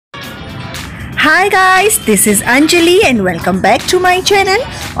Hi guys, this is Anjali and welcome back to my channel.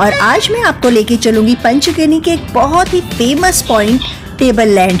 और आज मैं आपको लेके चलूंगी पंचगनी के एक बहुत ही फेमस पॉइंट टेबल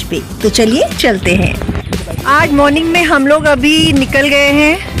लैंड पे। तो चलिए चलते हैं। आज मॉर्निंग में हम लोग अभी निकल गए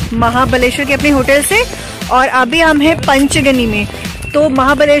हैं महाबलेश्वर के अपने होटल से और अभी हम हैं पंचगनी में। तो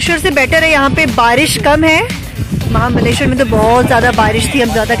महाबलेश्वर से बेटर है, यहाँ पे बारिश कम है। महाबलेश्वर में तो बहुत ज़्यादा बारिश थी,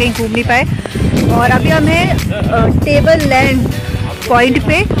 हम ज़्यादा कहीं घूम नहीं पाए। और अभी हम हैं टेबल लैंड पॉइंट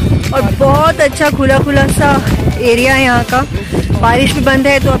पे और बहुत अच्छा खुला खुला सा एरिया है यहाँ का। बारिश भी बंद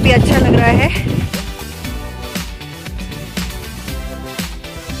है तो अभी अच्छा लग रहा है।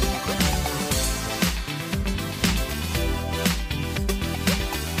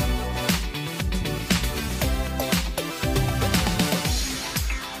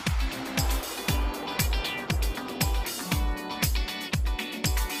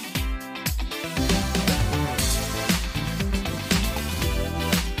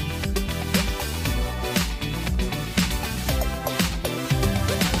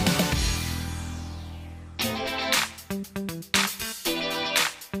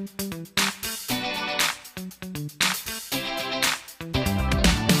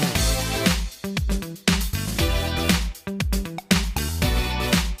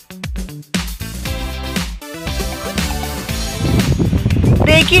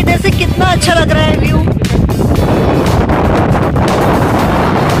 देखिए इधर से कितना अच्छा लग रहा है व्यू।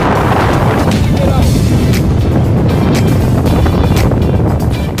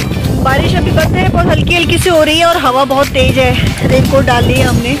 बारिश अभी बंद है, बहुत हल्की हल्की सी हो रही है और हवा बहुत तेज है। रेनकोट डाल ली है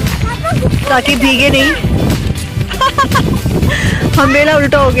हमने ताकि भीगे नहीं। अम्ब्रेला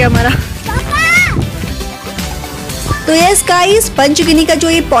उल्टा हो गया हमारा। तो यस गाइस, पंचगनी का जो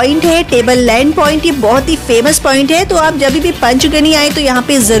ये पॉइंट है टेबल लैंड पॉइंट, ये बहुत ही फेमस पॉइंट है। तो आप जब भी पंचगनी आए तो यहाँ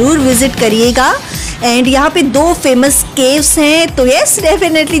पे ज़रूर विजिट करिएगा। एंड यहाँ पे 2 फेमस केव्स हैं। तो यस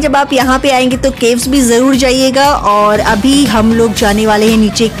डेफिनेटली जब आप यहाँ पे आएंगे तो केव्स भी ज़रूर जाइएगा। और अभी हम लोग जाने वाले हैं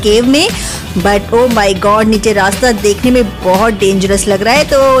नीचे केव में, बट ओ माय गॉड नीचे रास्ता देखने में बहुत डेंजरस लग रहा है।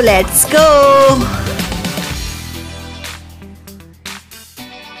 तो लेट्स गो।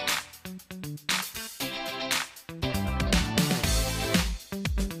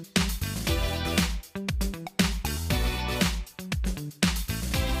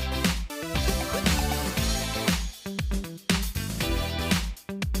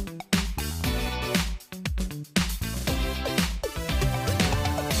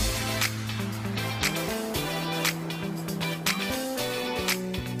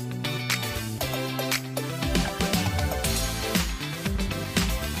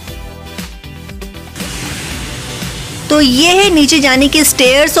 तो ये है नीचे जाने के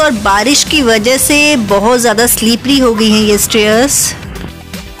स्टेयर्स और बारिश की वजह से बहुत ज़्यादा स्लीपरी हो गई हैं ये स्टेयर्स।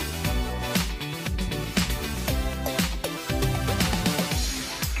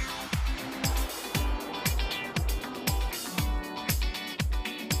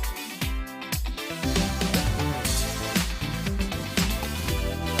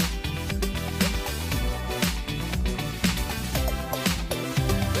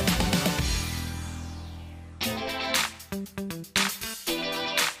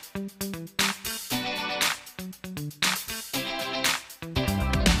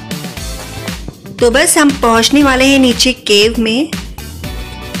 तो बस हम पहुंचने वाले हैं नीचे केव में।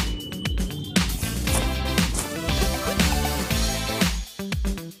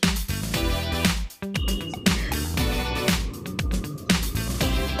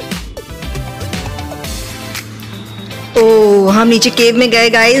 तो हम नीचे केव में गए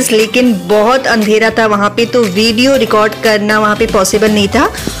गाइस, लेकिन बहुत अंधेरा था वहाँ पे, तो वीडियो रिकॉर्ड करना वहाँ पे पॉसिबल नहीं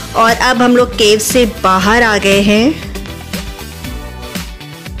था। और अब हम लोग केव से बाहर आ गए हैं।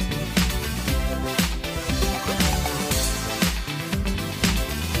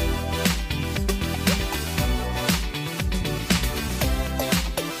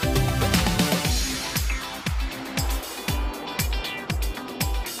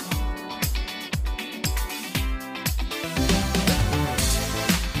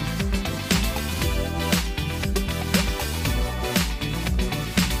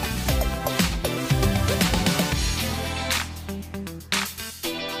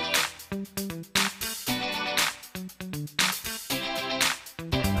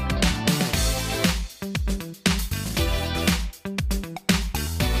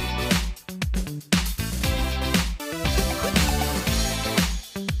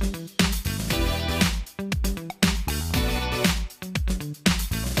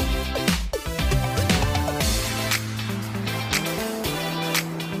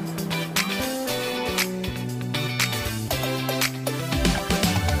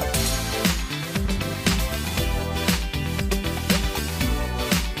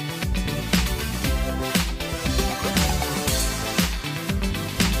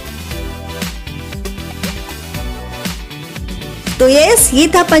 तो यस, ये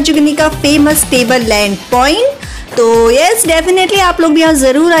था पंचगनी का फेमस टेबल लैंड पॉइंट। तो यस, डेफिनेटली आप लोग भी यहाँ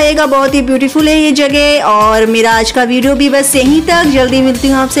ज़रूर आइएगा, बहुत ही ब्यूटीफुल है ये जगह। और मेरा आज का वीडियो भी बस यहीं तक। जल्दी मिलती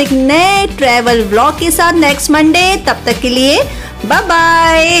हूँ आपसे एक नए ट्रैवल व्लॉग के साथ नेक्स्ट मंडे। तब तक के लिए बाय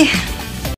बाय।